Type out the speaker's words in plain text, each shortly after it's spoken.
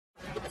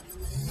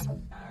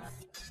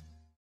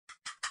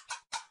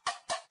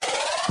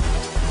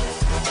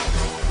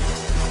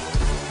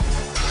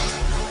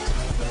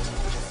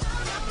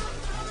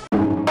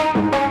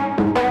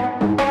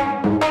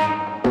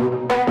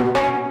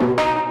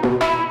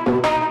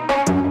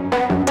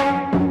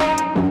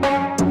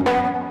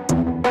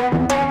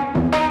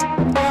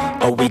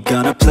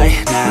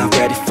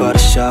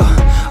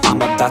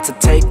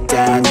about to take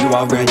down, you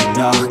already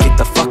know. Get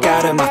the fuck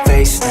out of my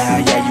face now,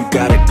 yeah, you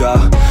gotta go.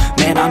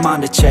 Man, I'm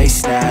on the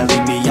chase now,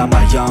 leave me on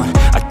my own.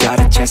 I got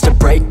a chance to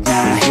break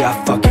now, here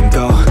I fucking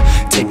go.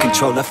 Take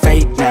control of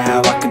fate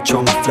now, I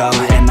control my flow.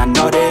 And I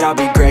know that I'll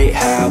be great,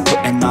 how,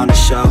 putting on a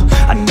show.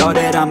 I know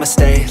that I'ma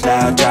stay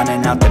loud,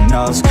 drowning out the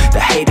noise. The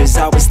haters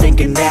always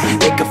thinking that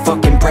they could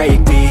fucking break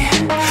me.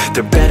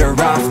 They're better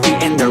off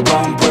eating their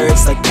own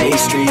words like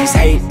pastries.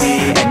 Hate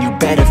me, and you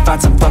better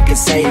find some fucking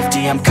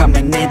safety. I'm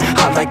coming in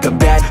hot like a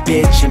bad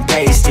bitch in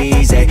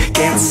pasties. They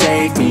can't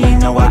save me,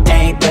 no I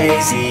ain't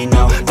lazy,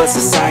 no. But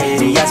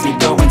society has me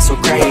going so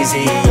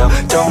crazy, yo.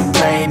 Don't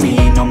blame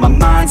me, no my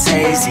mind's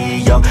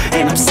hazy, yo.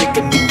 And I'm sick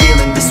of me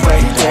feeling this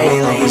way daily.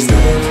 I'll always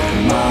live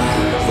my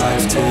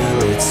life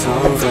till it's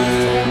over,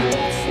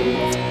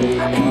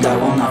 and I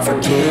will not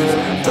forgive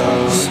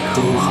those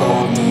who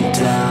hold me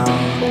down.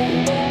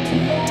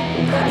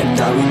 And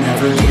I will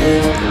never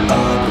give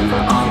up,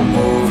 I'm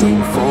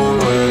moving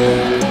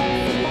forward.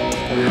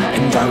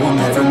 And I will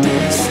never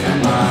miss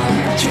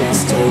my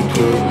chance, take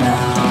it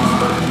now.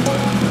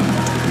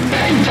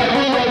 And I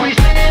will always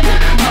live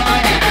my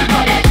life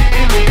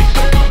till it's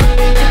over,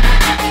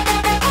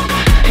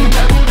 and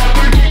I will not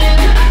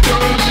forgive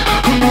those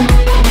who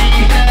hold me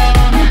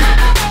down.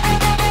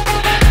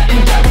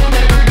 And I will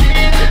never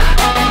give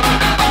up,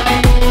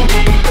 I'm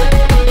moving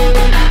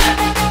forward.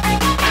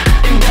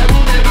 And I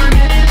will never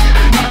miss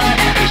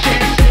my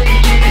chance, take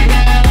it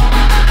now.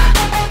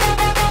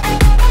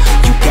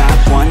 You got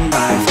one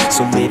life,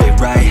 so live it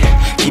right.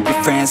 Keep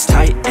your friends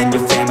tight and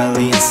your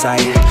family in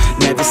sight.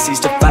 Never cease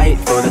to fight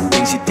for the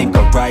things you think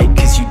are right,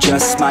 cause you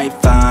just might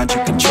find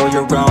you control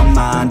your own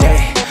mind,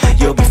 eh?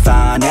 You'll be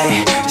fine,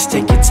 eh? Just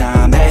take your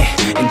time, eh?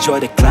 Enjoy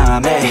the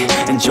climb, eh?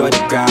 Enjoy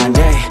the grind,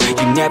 eh?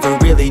 You never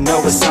really know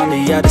what's on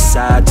the other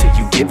side till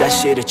you give that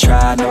shit a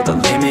try. Know the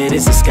limit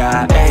is the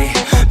sky, eh?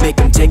 Make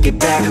them take it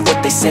back,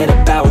 what they said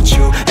about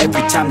you.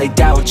 Every time they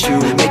doubt you,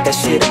 make that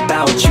shit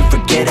about you.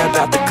 Forget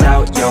about the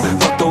clout, yo.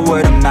 Fuck the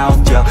word of mouth,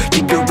 yo.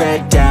 Keep your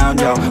head down,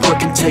 yo.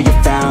 Work until you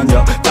found,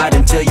 yo. Fight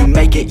until you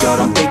make it, yo.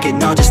 Don't think it,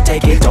 no, just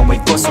take it. Don't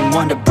wait for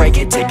someone to break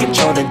it. Take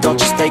control, then don't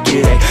just take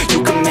it, eh?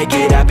 You can make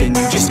it happen,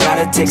 you just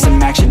gotta take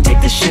some action.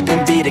 Take the ship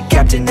and be the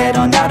captain. Head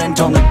on out and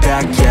don't look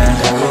back, yeah.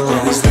 I will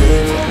always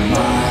live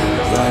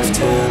my life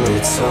till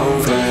it's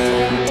over,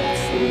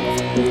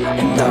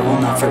 and I will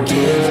not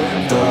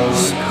forgive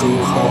those who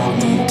hold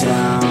me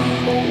down.